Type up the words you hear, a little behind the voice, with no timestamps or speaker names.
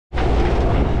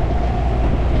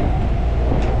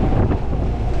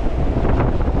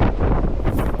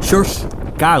Sjors,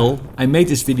 Karel, I made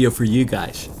this video for you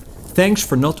guys. Thanks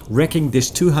for not wrecking this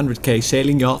 200k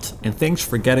sailing yacht and thanks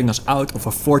for getting us out of a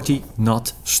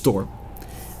 40-knot storm.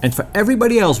 And for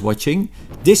everybody else watching,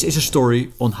 this is a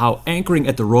story on how anchoring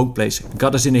at the wrong place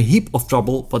got us in a heap of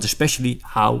trouble, but especially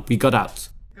how we got out.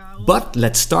 But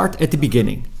let's start at the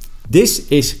beginning. This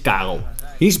is Karel.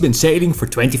 He's been sailing for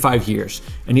 25 years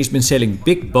and he's been sailing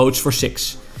big boats for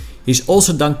 6. He's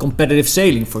also done competitive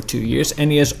sailing for 2 years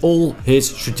and he has all his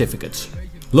certificates.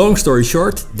 Long story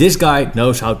short, this guy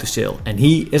knows how to sail and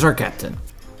he is our captain.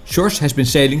 Sjors has been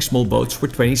sailing small boats for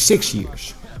 26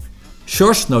 years.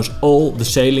 Sjors knows all the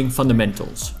sailing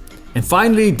fundamentals. And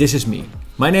finally, this is me.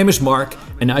 My name is Mark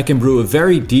and I can brew a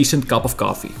very decent cup of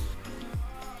coffee.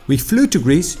 We flew to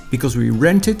Greece because we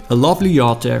rented a lovely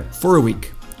yacht there for a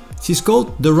week. She's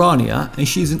called the Rania and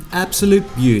she's an absolute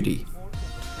beauty.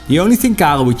 The only thing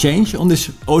Karel would change on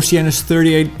this Oceanus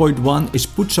 38.1 is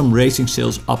put some racing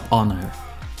sails up on her.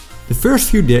 The first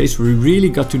few days we really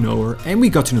got to know her and we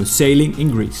got to know sailing in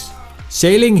Greece.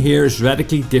 Sailing here is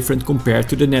radically different compared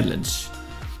to the Netherlands.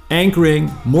 Anchoring,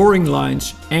 mooring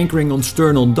lines, anchoring on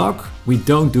stern on dock, we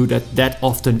don't do that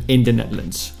often in the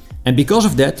Netherlands. And because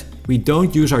of that, we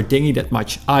don't use our dinghy that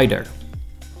much either.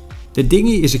 The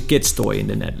dinghy is a kid's toy in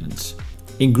the Netherlands.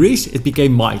 In Greece it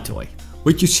became my toy.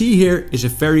 What you see here is a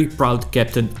very proud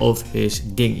captain of his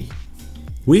dinghy.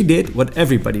 We did what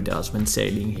everybody does when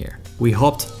sailing here. We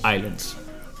hopped islands.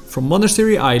 From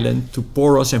Monastery Island to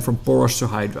Poros and from Poros to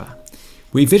Hydra.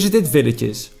 We visited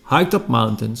villages, hiked up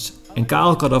mountains and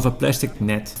Karel cut off a plastic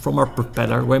net from our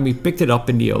propeller when we picked it up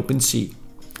in the open sea.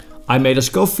 I made us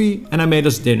coffee and I made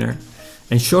us dinner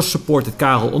and Sjors supported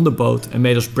Karel on the boat and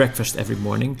made us breakfast every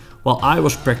morning while I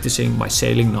was practicing my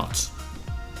sailing knots.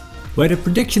 Where the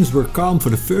predictions were calm for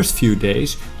the first few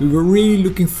days, we were really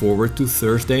looking forward to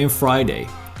Thursday and Friday.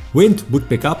 Wind would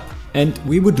pick up and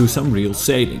we would do some real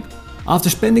sailing. After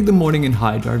spending the morning in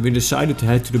Hydra, we decided to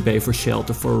head to the bay for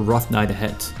shelter for a rough night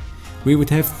ahead. We would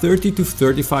have 30 to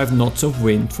 35 knots of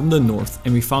wind from the north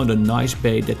and we found a nice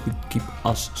bay that would keep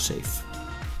us safe.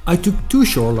 I took 2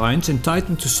 shorelines and tied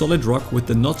them to solid rock with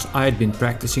the knots I had been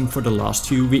practicing for the last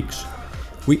few weeks.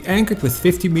 We anchored with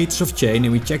 50 meters of chain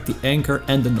and we checked the anchor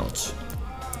and the knots.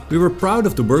 We were proud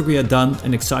of the work we had done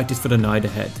and excited for the night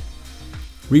ahead.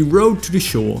 We rowed to the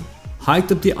shore,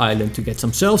 hiked up the island to get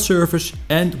some self-service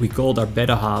and we called our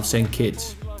better halves and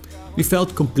kids. We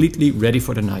felt completely ready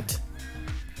for the night.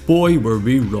 Boy, were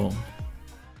we wrong.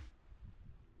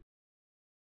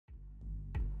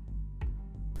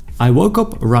 I woke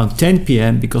up around 10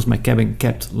 PM because my cabin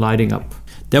kept lighting up.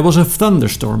 There was a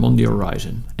thunderstorm on the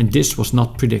horizon and this was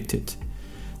not predicted.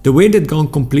 The wind had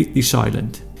gone completely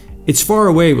silent. It's far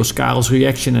away was Karel's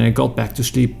reaction and I got back to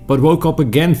sleep but woke up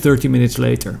again 30 minutes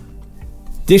later.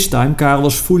 This time Karel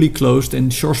was fully clothed and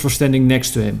Sjors was standing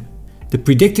next to him. The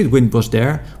predicted wind was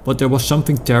there, but there was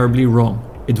something terribly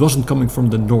wrong. It wasn't coming from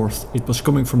the north, it was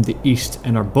coming from the east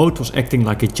and our boat was acting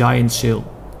like a giant sail.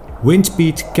 Wind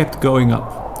speed kept going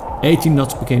up. 18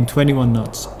 knots became 21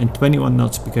 knots and 21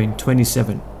 knots became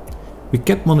 27. We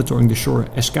kept monitoring the shore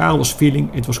as Karel was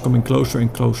feeling it was coming closer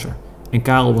and closer. And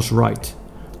Karel was right.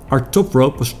 Our top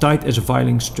rope was tight as a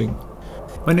violin string.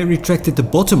 When I retracted the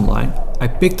bottom line, I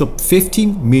picked up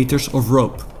 15 meters of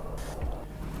rope.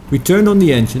 We turned on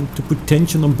the engine to put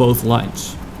tension on both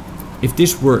lines. If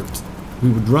this worked, we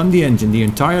would run the engine the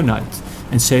entire night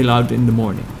and sail out in the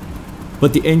morning.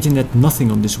 But the engine had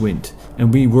nothing on this wind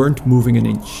and we weren't moving an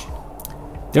inch.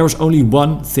 There was only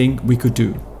one thing we could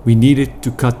do. We needed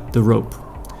to cut the rope.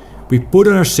 We put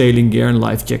on our sailing gear and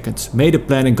life jackets, made a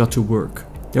plan and got to work.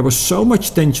 There was so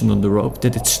much tension on the rope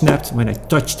that it snapped when I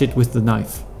touched it with the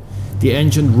knife. The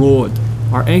engine roared,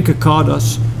 our anchor caught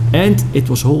us and it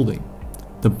was holding.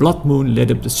 The blood moon lit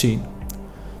up the scene.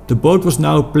 The boat was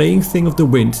now a playing thing of the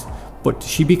wind, but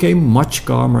she became much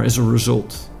calmer as a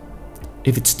result.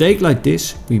 If it stayed like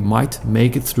this, we might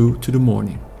make it through to the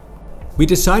morning. We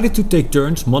decided to take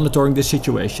turns monitoring the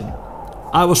situation.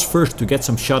 I was first to get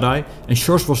some shut-eye and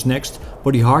Sjors was next,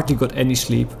 but he hardly got any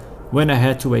sleep when I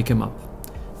had to wake him up.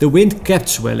 The wind kept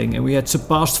swelling and we had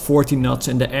surpassed 40 knots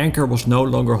and the anchor was no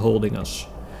longer holding us.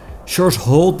 Sjors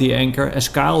hauled the anchor as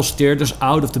Karel steered us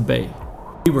out of the bay.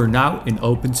 We were now in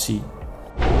open sea.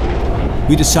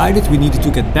 We decided we needed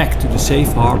to get back to the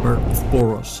safe harbor of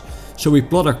Poros, so we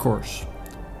plot our course.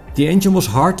 The engine was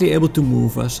hardly able to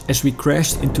move us as we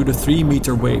crashed into the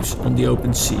 3-meter waves on the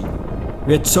open sea.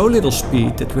 We had so little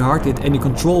speed that we hardly had any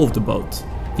control of the boat.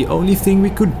 The only thing we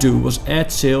could do was add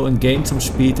sail and gain some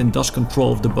speed and thus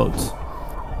control of the boat.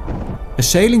 A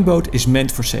sailing boat is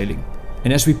meant for sailing,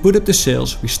 and as we put up the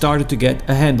sails we started to get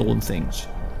a handle on things.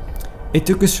 It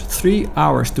took us 3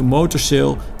 hours to motor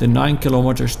sail the 9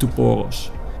 kilometers to Poros.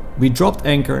 We dropped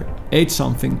anchor, ate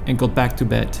something and got back to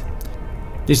bed.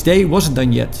 This day wasn't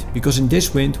done yet, because in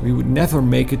this wind we would never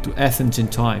make it to Athens in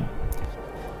time.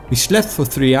 We slept for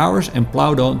 3 hours and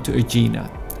ploughed on to Aegina.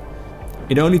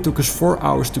 It only took us 4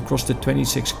 hours to cross the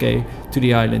 26k to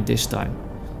the island this time.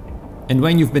 And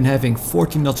when you've been having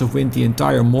 14 knots of wind the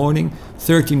entire morning,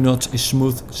 13 knots is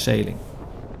smooth sailing.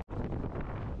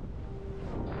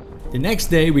 The next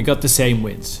day we got the same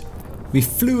winds. We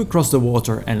flew across the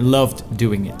water and loved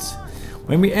doing it.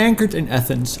 When we anchored in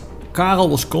Athens, Karel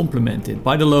was complimented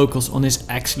by the locals on his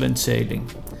excellent sailing.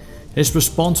 His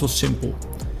response was simple: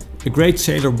 a great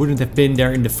sailor wouldn't have been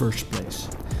there in the first place.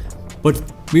 But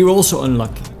we were also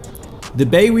unlucky. The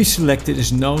bay we selected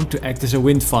is known to act as a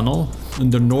wind funnel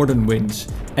under northern winds,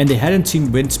 and they hadn't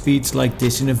seen wind speeds like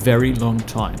this in a very long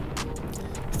time.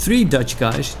 3 Dutch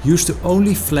guys used to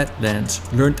only flat lands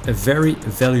learned a very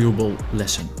valuable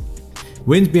lesson.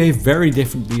 Winds behave very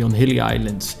differently on hilly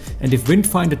islands, and if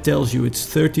Windfinder tells you it's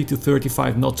 30 to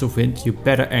 35 knots of wind, you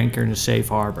better anchor in a safe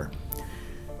harbor.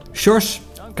 Sjors,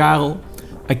 Karel,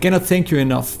 I cannot thank you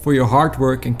enough for your hard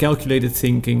work and calculated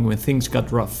thinking when things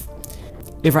got rough.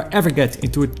 If I ever get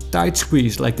into a tight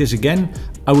squeeze like this again,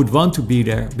 I would want to be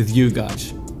there with you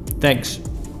guys. Thanks.